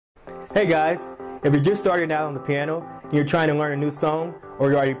Hey guys, if you're just starting out on the piano and you're trying to learn a new song, or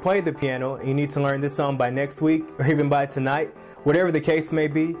you already played the piano and you need to learn this song by next week or even by tonight, whatever the case may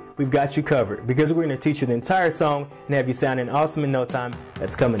be, we've got you covered because we're going to teach you the entire song and have you sounding awesome in no time.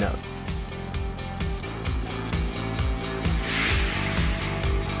 That's coming up.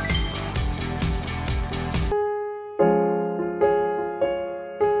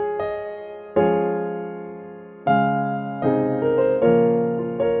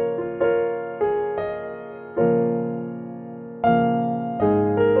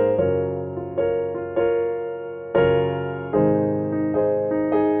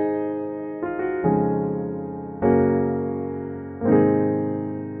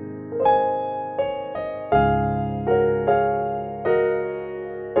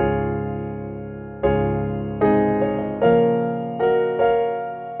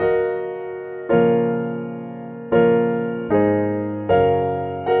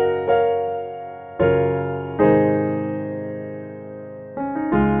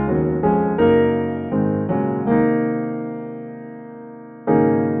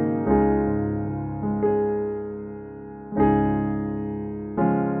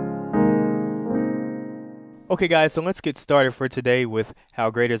 Okay guys, so let's get started for today with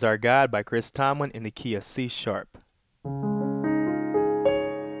How Great Is Our God by Chris Tomlin in the key of C sharp.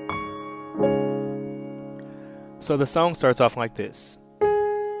 So the song starts off like this.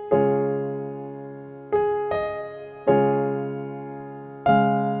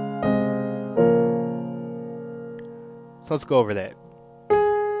 So let's go over that.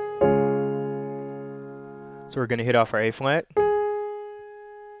 So we're going to hit off our A flat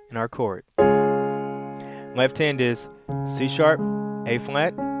and our chord. Left hand is C sharp, A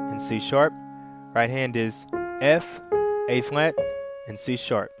flat, and C sharp. Right hand is F, A flat, and C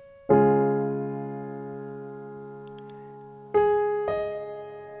sharp.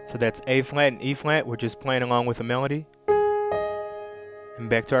 So that's A flat and E flat. We're just playing along with a melody. And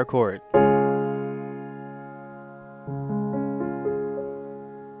back to our chord.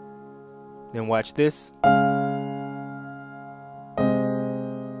 Then watch this.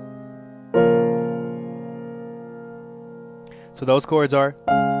 So those chords are,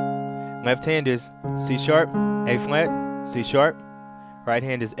 left hand is C sharp, A flat, C sharp. Right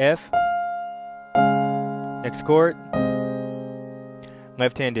hand is F. Next chord.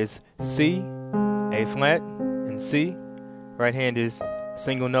 Left hand is C, A flat, and C. Right hand is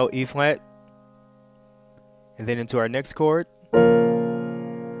single note E flat. And then into our next chord.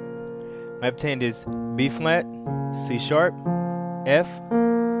 Left hand is B flat, C sharp, F,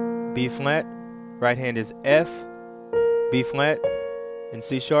 B flat. Right hand is F, B flat, and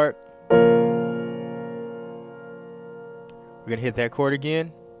C sharp. We're going to hit that chord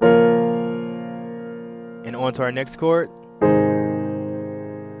again. And on to our next chord,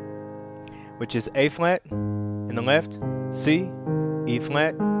 which is A flat in the left, C, E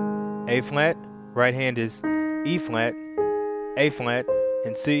flat, A flat. Right hand is E flat, A flat,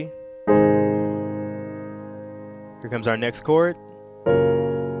 and C. Here comes our next chord.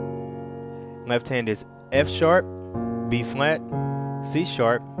 Left hand is F sharp, B flat, C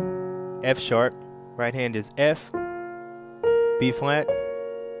sharp, F sharp. Right hand is F, B flat,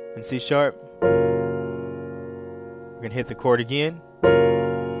 and C sharp. We're going to hit the chord again.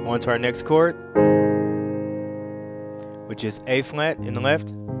 On to our next chord, which is A flat in the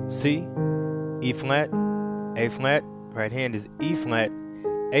left, C, E flat, A flat. Right hand is E flat,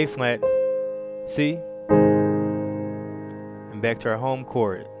 A flat, C. And back to our home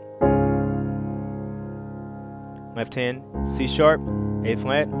chord. Left hand, C sharp, A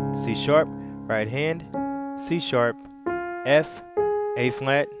flat, C sharp. Right hand, C sharp, F, A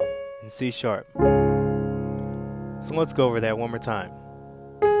flat, and C sharp. So let's go over that one more time.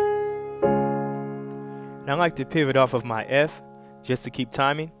 And I like to pivot off of my F just to keep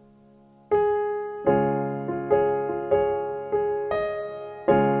timing.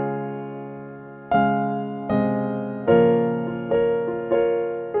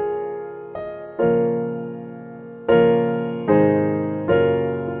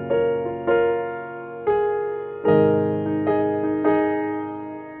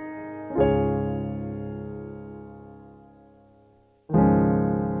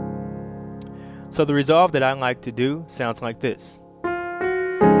 So the resolve that I like to do sounds like this.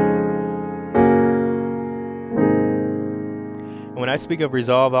 And when I speak of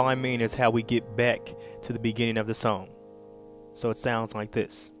resolve, all I mean is how we get back to the beginning of the song. So it sounds like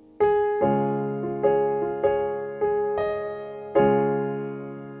this.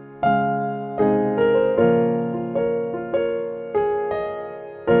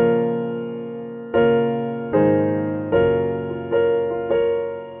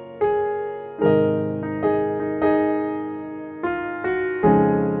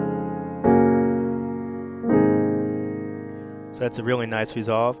 that's a really nice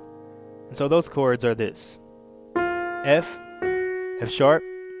resolve. And so those chords are this: F, F sharp,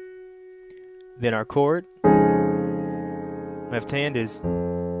 then our chord. Left hand is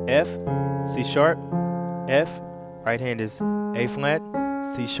F, C sharp, F. Right hand is A flat,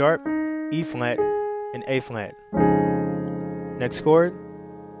 C sharp, E flat, and A flat. Next chord.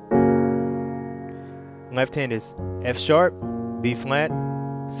 Left hand is F sharp, B flat,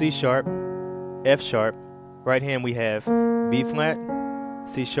 C sharp, F sharp. Right hand we have B flat,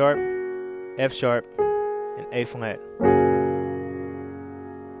 C sharp, F sharp, and A flat.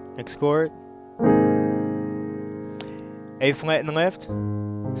 Next chord. A flat in the left,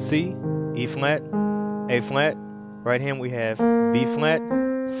 C, E flat, A flat. Right hand we have B flat,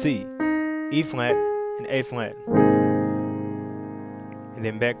 C, E flat, and A flat. And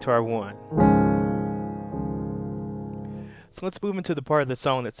then back to our 1. So let's move into the part of the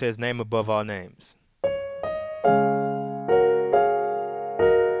song that says name above all names.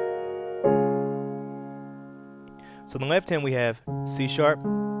 So on the left hand we have C sharp,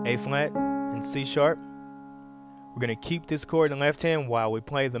 A flat, and C sharp. We're going to keep this chord in the left hand while we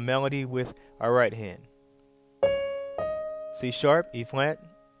play the melody with our right hand. C sharp, E flat.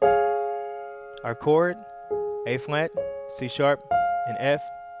 Our chord, A flat, C sharp, and F.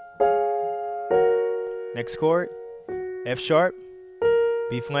 Next chord, F sharp,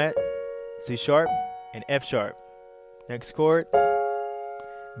 B flat, C sharp, and F sharp. Next chord,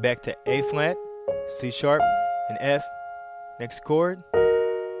 back to A flat, C sharp, and F. Next chord,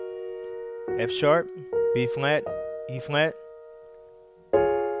 F sharp, B flat, E flat.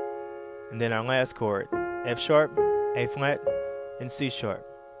 And then our last chord, F sharp, A flat, and C sharp.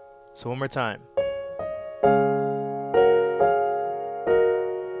 So one more time.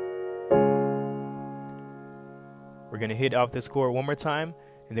 We're going to hit off this chord one more time,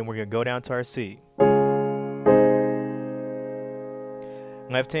 and then we're going to go down to our C.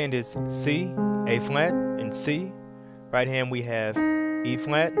 Left hand is C, A flat, and C. Right hand we have E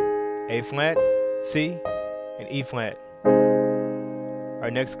flat, A flat, C, and E flat.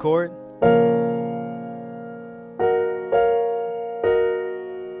 Our next chord.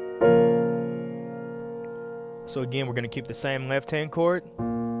 So again, we're going to keep the same left hand chord,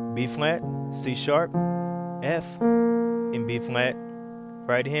 B flat, C sharp, F, and B flat.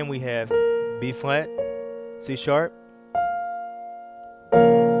 Right hand we have B flat, C sharp.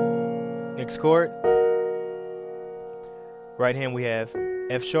 Next chord. Right hand we have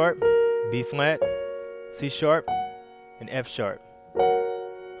F sharp, B flat, C sharp, and F sharp.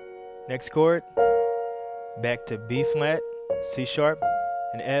 Next chord. Back to B flat, C sharp,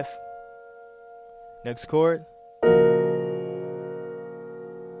 and F. Next chord.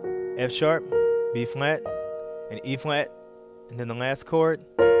 F sharp, B flat, and E flat. And then the last chord,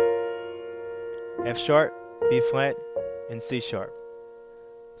 F sharp, B flat, and C sharp.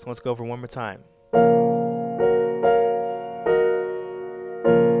 So let's go over one more time.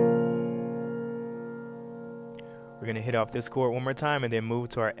 We're going to hit off this chord one more time and then move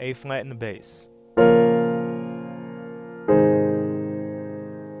to our A flat in the bass.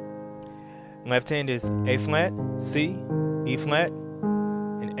 Left hand is A flat, C, E flat,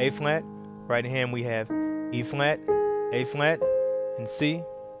 and A flat. Right hand we have E flat, A flat, and C.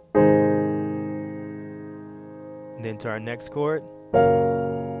 And then to our next chord.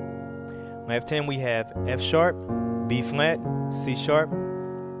 Left hand we have F sharp, B flat, C sharp,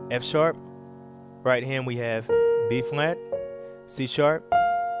 F sharp. Right hand we have B flat, C sharp.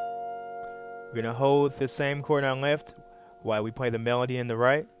 We're going to hold the same chord on left while we play the melody in the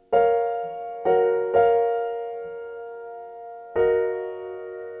right.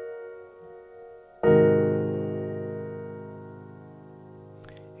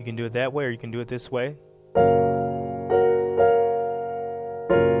 You can do it that way or you can do it this way.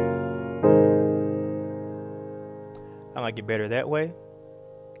 I like it better that way.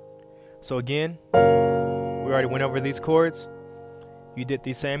 So again, we already went over these chords. You did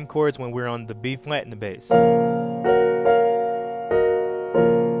these same chords when we're on the B flat in the bass.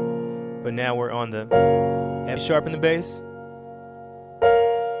 But now we're on the F sharp in the bass.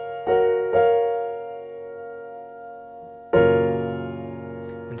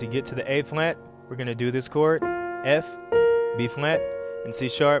 And to get to the A flat, we're going to do this chord, F, B flat, and C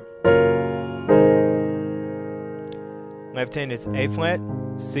sharp. Left hand is A flat,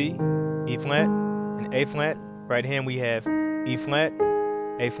 C, E flat, and A flat. Right hand we have E flat,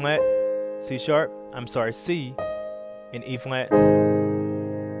 A flat, C sharp, C, and E flat.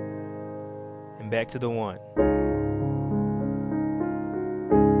 And back to the 1.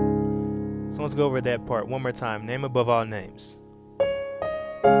 So let's go over that part one more time. Name above all names.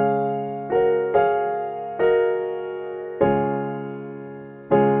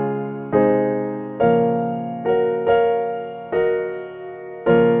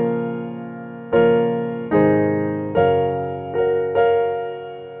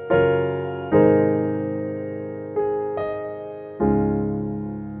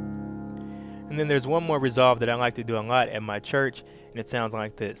 there's one more resolve that I like to do a lot at my church, and it sounds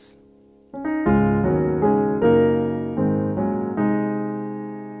like this.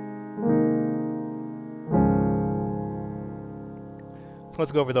 So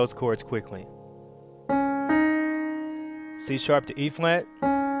let's go over those chords quickly. C sharp to E flat,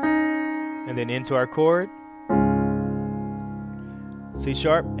 and then into our chord. C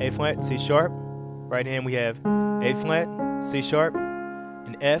sharp, A flat, C sharp. Right hand we have A flat, C sharp,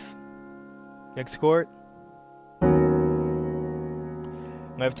 and F. Next chord.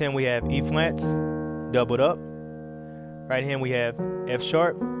 Left hand we have E flats, doubled up. Right hand we have F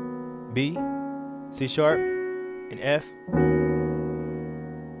sharp, B, C sharp, and F.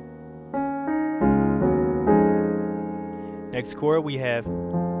 Next chord we have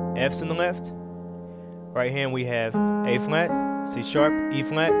F's in the left. Right hand we have A flat, C sharp, E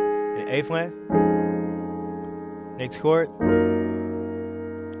flat, and A flat. Next chord,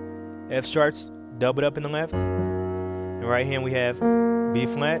 F sharps doubled up in the left. And right hand we have B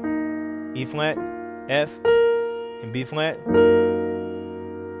flat, E flat, F, and B flat.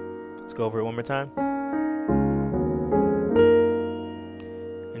 Let's go over it one more time.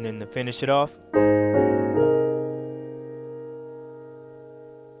 And then to finish it off,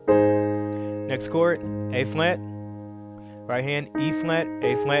 next chord, A flat, right hand E flat,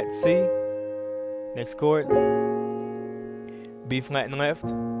 A flat, C. Next chord, B flat in the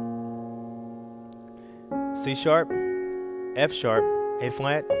left, C sharp, F sharp, A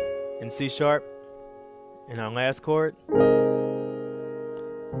flat, and C sharp. And our last chord,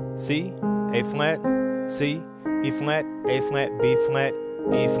 C, A flat, C, E flat, A flat, B flat,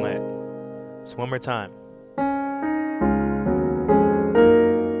 E flat. So one more time.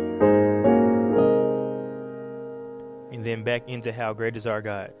 And then back into How Great Is Our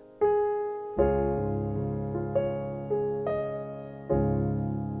God.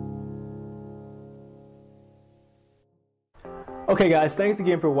 Okay guys, thanks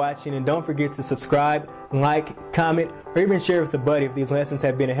again for watching, and don't forget to subscribe, like, comment, or even share with a buddy if these lessons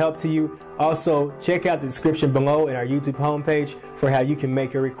have been a help to you. Also, check out the description below and our YouTube homepage for how you can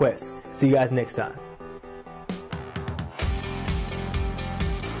make your requests. See you guys next time.